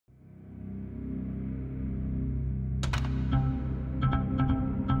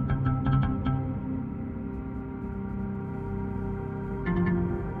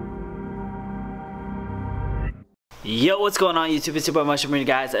Yo, what's going on YouTube? It's your boy Mushroom Marine,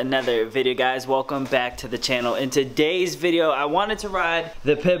 guys. Another video, guys. Welcome back to the channel. In today's video, I wanted to ride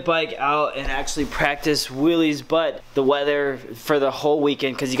the pit bike out and actually practice wheelies, but the weather for the whole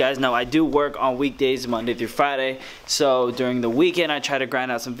weekend, because you guys know I do work on weekdays, Monday through Friday. So during the weekend, I try to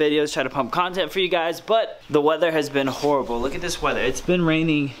grind out some videos, try to pump content for you guys, but the weather has been horrible. Look at this weather. It's been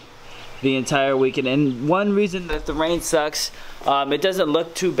raining the entire weekend, and one reason that the rain sucks, it doesn't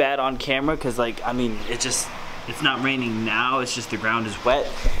look too bad on camera, because it's not raining now, it's just the ground is wet,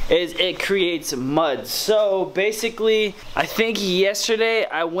 it creates mud. So basically, I think yesterday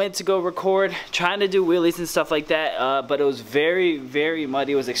I went to go record, trying to do wheelies and stuff like that, but it was very, very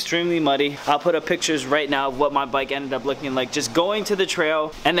muddy. It was extremely muddy. I'll put up pictures right now of what my bike ended up looking like, just going to the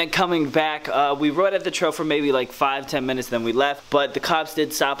trail and then coming back. We rode at the trail for maybe like 5-10 minutes, then we left, but the cops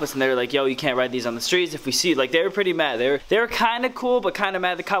did stop us and they were like, yo, you can't ride these on the streets. If we see, like, they were pretty mad. They were kind of cool, but kind of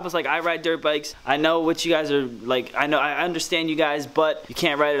mad. The cop was like, I ride dirt bikes. I know what you guys are like, I understand you guys, but you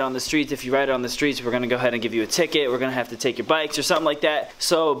can't ride it on the streets. If you ride it on the streets, we're gonna go ahead and give you a ticket. We're gonna have to take your bikes or something like that.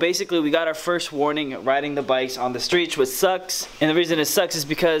 So basically, we got our first warning riding the bikes on the streets, which sucks. And the reason it sucks is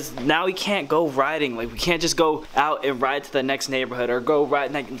because now we can't go riding. Like, we can't just go out and ride to the next neighborhood or go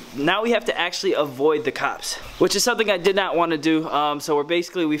ride. Like, now we have to actually avoid the cops, which is something I did not want to do. So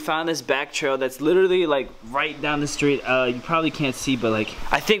we found this back trail that's literally like right down the street. You probably can't see, but like,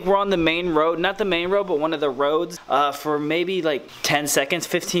 I think we're on the main road, not the main road, but one of the roads. For maybe like 10 seconds,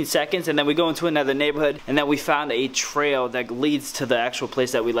 15 seconds, and then we go into another neighborhood, and then we found a trail that leads to the actual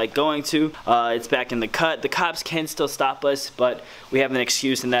place that we like going to. It's back in the cut. The cops can still stop us, but we have an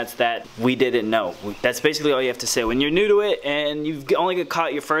excuse, and that's that we didn't know. That's basically all you have to say. When you're new to it and you've only get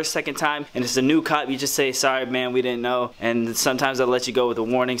caught your first, second time, and it's a new cop, you just say, sorry man, we didn't know. And sometimes they'll let you go with a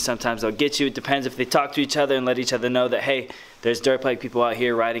warning, sometimes they'll get you. It depends if they talk to each other and let each other know that, hey, there's dirt bike people out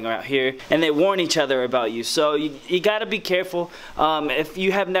here riding out here, and they warn each other about you. So you gotta be careful. If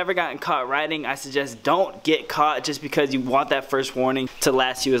you have never gotten caught riding, I suggest don't get caught, just because you want that first warning to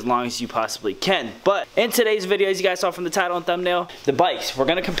last you as long as you possibly can. But in today's video, as you guys saw from the title and thumbnail, the bikes. We're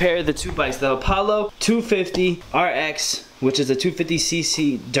gonna compare the two bikes, the Apollo 250 RX, which is a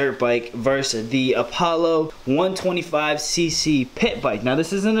 250cc dirt bike, versus the Apollo 125cc pit bike. Now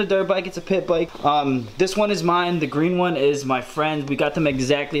this isn't a dirt bike, it's a pit bike. This one is mine, the green one is my friend. We got them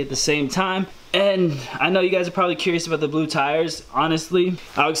exactly at the same time. And I know you guys are probably curious about the blue tires. Honestly,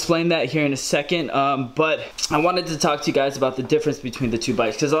 I'll explain that here in a second. But I wanted to talk to you guys about the difference between the two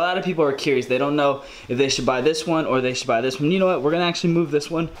bikes, because a lot of people are curious. They don't know if they should buy this one or they should buy this one. You know what? We're gonna actually move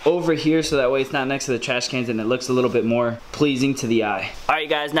this one over here so that way it's not next to the trash cans and it looks a little bit more pleasing to the eye. Alright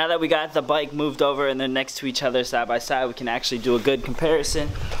guys, now that we got the bike moved over and they're next to each other side by side, we can actually do a good comparison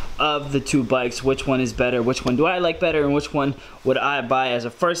of the two bikes. Which one is better, which one do I like better, and which one would I buy as a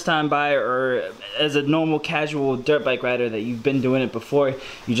first time buyer or as a normal casual dirt bike rider that you've been doing it before,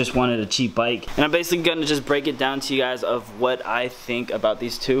 you just wanted a cheap bike. And I'm basically gonna just break it down to you guys of what I think about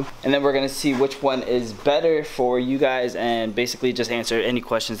these two, and then we're gonna see which one is better for you guys, and basically just answer any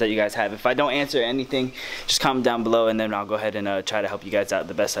questions that you guys have. If I don't answer anything, just comment down below and then I'll go ahead and try to help you guys out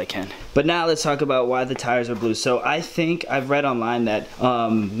the best I can. But now let's talk about why the tires are blue. So I think I've read online that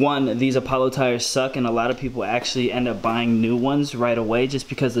one, these Apollo tires suck, and a lot of people actually end up buying new ones right away just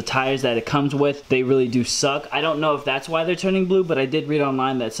because the tires that it comes with, they really do suck. I don't know if that's why they're turning blue, but I did read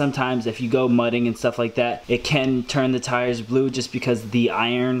online that sometimes if you go mudding and stuff like that, it can turn the tires blue just because the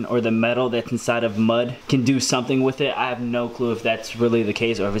iron or the metal that's inside of mud can do something with it. I have no clue if that's really the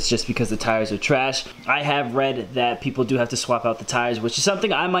case or if it's just because the tires are trash. I have read that people do have to swap out the tires, which is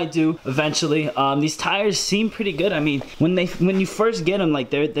something I might do eventually. These tires seem pretty good. I mean, when you first get them, like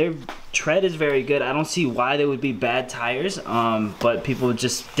their tread is very good. I don't see why they would be bad tires, but people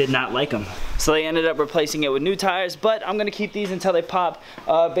just did not like them. So they ended up replacing it with new tires, but I'm gonna keep these until they pop.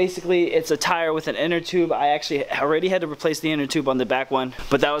 Basically, it's a tire with an inner tube. I actually already had to replace the inner tube on the back one,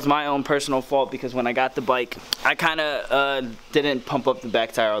 but that was my own personal fault because when I got the bike, I kinda didn't pump up the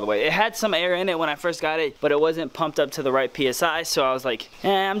back tire all the way. It had some air in it when I first got it, but it wasn't pumped up to the right PSI, so I was like,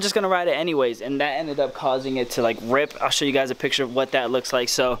 I'm just gonna ride it anyways, and that ended up causing it to like rip. I'll show you guys a picture of what that looks like.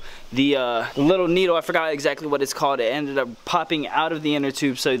 So the little needle, I forgot exactly what it's called, it ended up popping out of the inner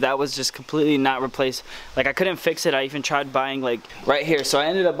tube, so that was just completely not replaced. Like, I couldn't fix it. I even tried buying like right here, so I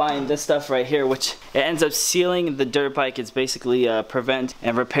ended up buying this stuff right here, which it ends up sealing the dirt bike. It's basically prevent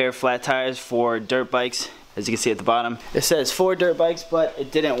and repair flat tires for dirt bikes. as you can see at the bottom. It says 4 dirt bikes, but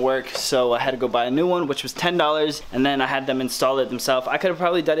it didn't work, so I had to go buy a new one, which was $10, and then I had them install it themselves. I could have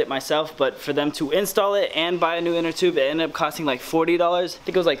probably done it myself, but for them to install it and buy a new inner tube, it ended up costing like $40. I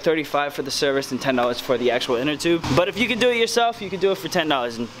think it was like $35 for the service and $10 for the actual inner tube. But if you can do it yourself, you can do it for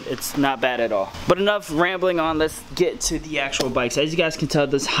 $10, and it's not bad at all. But enough rambling on, let's get to the actual bikes. As you guys can tell,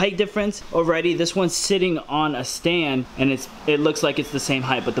 this height difference already, this one's sitting on a stand, and it looks like it's the same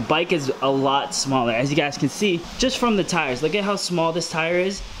height, but the bike is a lot smaller. As you guys can see, just from the tires, look at how small this tire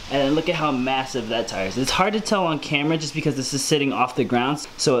is, and then look at how massive that tire is. It's hard to tell on camera just because this is sitting off the ground,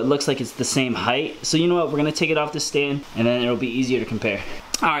 so it looks like it's the same height. So you know what, we're gonna take it off the stand, and then it'll be easier to compare.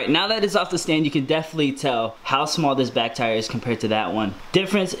 Alright, now that it's off the stand, you can definitely tell how small this back tire is compared to that one.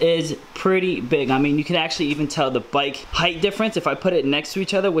 Difference is pretty big. I mean, you can actually even tell the bike height difference if I put it next to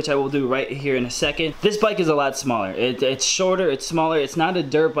each other, which I will do right here in a second. This bike is a lot smaller. It's shorter, it's smaller. It's not a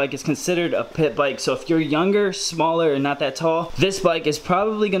dirt bike. It's considered a pit bike. So if you're younger, smaller, and not that tall, this bike is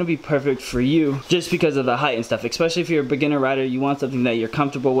probably going to be perfect for you just because of the height and stuff. Especially if you're a beginner rider, you want something that you're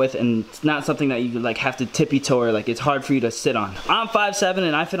comfortable with, and it's not something that you like have to tippy-toe or like it's hard for you to sit on. I'm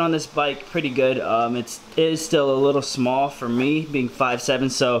 5'7", and I fit on this bike pretty good. It is still a little small for me, being 5'7",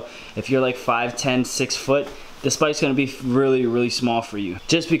 so if you're like 5'10", 6 foot, this bike's gonna be really, really small for you.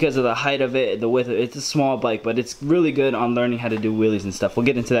 Just because of the height of it, the width of it. It's a small bike, but it's really good on learning how to do wheelies and stuff. We'll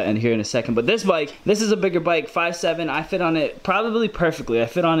get into that in here in a second. But this bike, this is a bigger bike, 5'7". I fit on it probably perfectly. I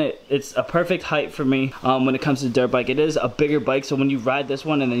fit on it, it's a perfect height for me when it comes to dirt bike. It is a bigger bike, so when you ride this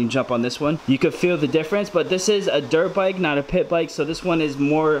one and then you jump on this one, you could feel the difference. But this is a dirt bike, not a pit bike, so this one is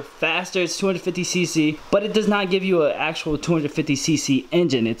more faster. It's 250cc, but it does not give you an actual 250cc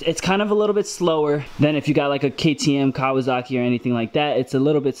engine. It's kind of a little bit slower than if you got like a KTM, Kawasaki, or anything like that. It's a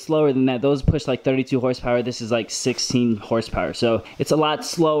little bit slower than that. Those push like 32 horsepower. This is like 16 horsepower. So it's a lot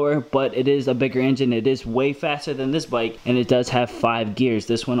slower, but it is a bigger engine. It is way faster than this bike, and it does have 5 gears.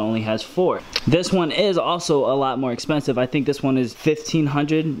 This one only has 4. This one is also a lot more expensive. I think this one is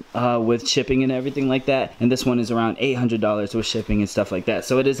 $1,500 with shipping and everything like that, and this one is around $800 with shipping and stuff like that.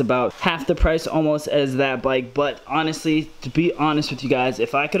 So it is about half the price almost as that bike. But honestly, to be honest with you guys,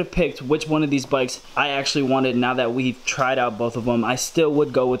 if I could have picked which one of these bikes I actually wanted, now that we've tried out both of them, I still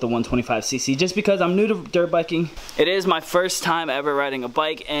would go with the 125cc just because I'm new to dirt biking. It is my first time ever riding a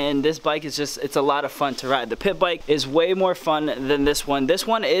bike, and this bike is just, it's a lot of fun to ride. The pit bike is way more fun than this one. This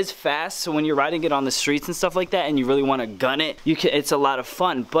one is fast, so when you're riding it on the streets and stuff like that and you really want to gun it, it's a lot of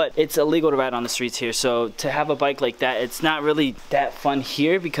fun, but it's illegal to ride on the streets here. So to have a bike like that, it's not really that fun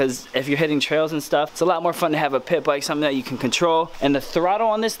here, because if you're hitting trails and stuff, it's a lot more fun to have a pit bike, something that you can control. And the throttle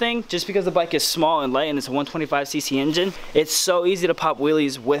on this thing, just because the bike is small and light and it's a 125cc engine, it's so easy to pop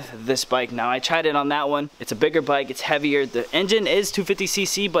wheelies with this bike. Now I tried it on that one. It's a bigger bike, it's heavier. The engine is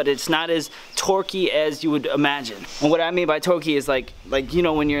 250cc, but it's not as torquey as you would imagine. And what I mean by torquey is like you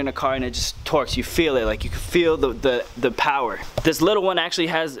know, when you're in a car and it just torques, you feel it, like you can feel the power. This little one actually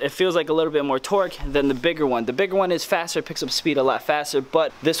has, it feels like a little bit more torque than the bigger one. The bigger one is faster, picks up speed a lot faster,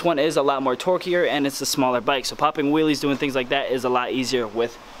 but this one is a lot more torqueier, and it's a smaller bike. So popping wheelies, doing things like that is a lot easier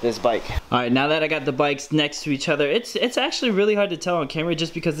with this bike. All right, now that I got the bikes next to each other, it's actually really hard to tell on camera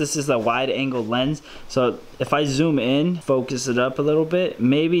just because this is a wide angle lens. So if I zoom in, focus it up a little bit,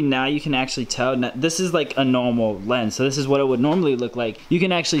 maybe now you can actually tell. Now, this is like a normal lens, so this is what it would normally look like. You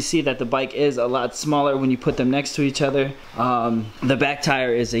can actually see that the bike is a lot smaller when you put them next to each other. The back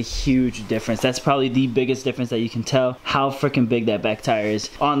tire is a huge difference. That's probably the biggest difference that you can tell, how freaking big that back tire is.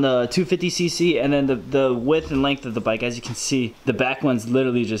 On the 250cc, and then the width and length of the bike, as you can see, the back one's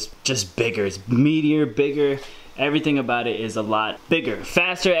literally just bigger. It's meatier, bigger. Everything about it is a lot bigger,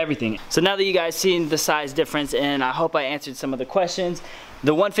 faster, everything. So now that you guys seen the size difference, and I hope I answered some of the questions,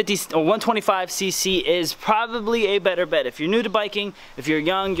 the 150 or 125cc is probably a better bet. If you're new to biking, if you're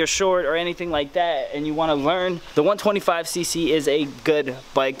young, you're short, or anything like that, and you want to learn, the 125cc is a good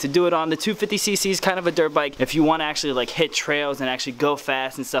bike to do it on. The 250cc is kind of a dirt bike. If you want to actually like hit trails and actually go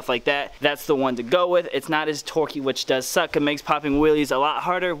fast and stuff like that, that's the one to go with. It's not as torquey, which does suck. It makes popping wheelies a lot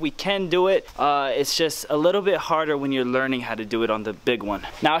harder. We can do it. It's just a little bit harder when you're learning how to do it on the big one.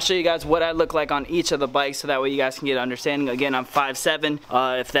 Now I'll show you guys what I look like on each of the bikes, so that way you guys can get an understanding. Again, I'm 5'7".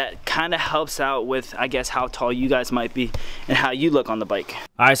 If that kind of helps out with, I guess, how tall you guys might be and how you look on the bike.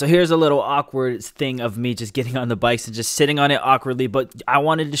 All right, so here's a little awkward thing of me just getting on the bikes and just sitting on it awkwardly, but I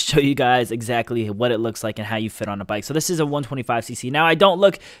wanted to show you guys exactly what it looks like and how you fit on a bike. So this is a 125cc. Now I don't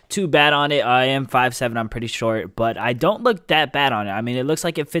look too bad on it. I am 5'7", I'm pretty short, but I don't look that bad on it. I mean, it looks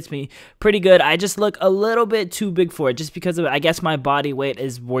like it fits me pretty good. I just look a little bit too big for it, just because of, I guess, my body weight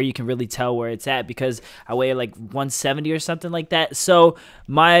is where you can really tell where it's at, because I weigh like 170 or something like that. So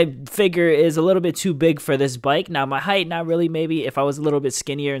my figure is a little bit too big for this bike. Now my height, not really. Maybe if I was a little bit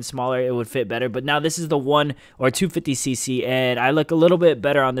skinnier and smaller, it would fit better. But now this is the 1 or 250cc, and I look a little bit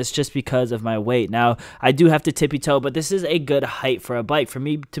better on this just because of my weight. Now I do have to tippy toe, but this is a good height for a bike. For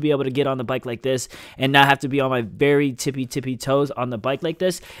me to be able to get on the bike like this and not have to be on my very tippy toes on the bike like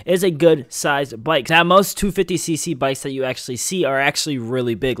this is a good sized bike. Now most 250cc bikes that you actually see are actually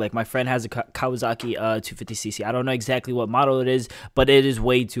really big. Like my friend has a Kawasaki 250cc. I don't know exactly what model it is, but it is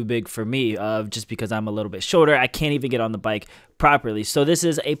way too big for me, just because I'm a little bit shorter. I can't even get on the bike properly. So this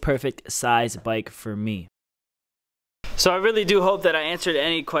is a perfect size bike for me. So I really do hope that I answered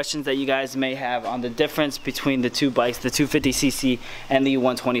any questions that you guys may have on the difference between the two bikes, the 250cc and the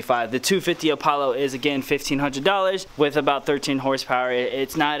 125. The 250 Apollo is again $1,500 with about 13 horsepower.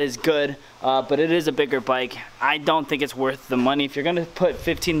 It's not as good, but it is a bigger bike. I don't think it's worth the money. If you're gonna put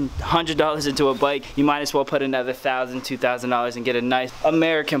 $1,500 into a bike, you might as well put another $1,000, $2,000 and get a nice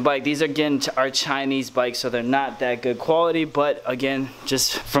American bike. These again are Chinese bikes, so they're not that good quality, but again,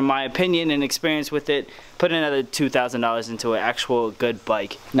 just from my opinion and experience with it, put another $2,000 into an actual good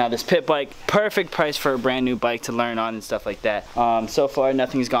bike. Now this pit bike, perfect price for a brand new bike to learn on and stuff like that. So far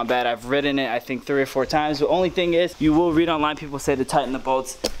nothing's gone bad. I've ridden it I think 3 or 4 times. The only thing is you will read online people say to tighten the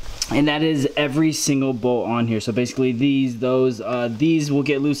bolts, and that is every single bolt on here. So basically these will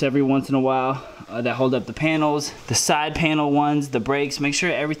get loose every once in a while. That hold up the panels, the side panel ones, the brakes. Make sure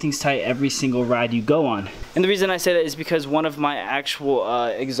everything's tight every single ride you go on. And the reason I say that is because one of my actual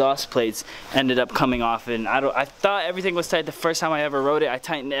exhaust plates ended up coming off, and I thought everything was tight the first time I ever rode it. I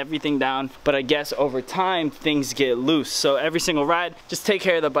tightened everything down, but I guess over time things get loose. So every single ride, just take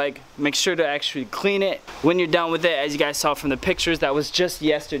care of the bike. Make sure to actually clean it when you're done with it. As you guys saw from the pictures, that was just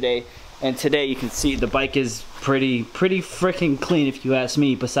yesterday. And today you can see the bike is pretty freaking clean if you ask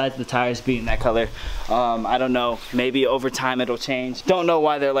me, besides the tires being that color. I don't know, maybe over time it'll change. Don't know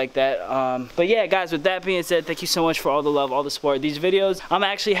why they're like that. But yeah guys, with that being said, thank you so much for all the love, all the support. These videos, I'm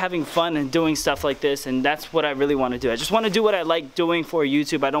actually having fun and doing stuff like this, and that's what I really want to do. I just want to do what I like doing for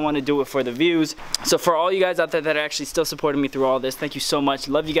YouTube. I don't want to do it for the views. So for all you guys out there that are actually still supporting me through all this, thank you so much.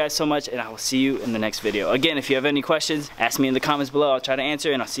 Love you guys so much, and I will see you in the next video. Again, if you have any questions, ask me in the comments below. I'll try to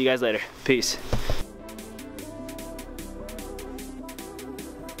answer, and I'll see you guys later. Peace.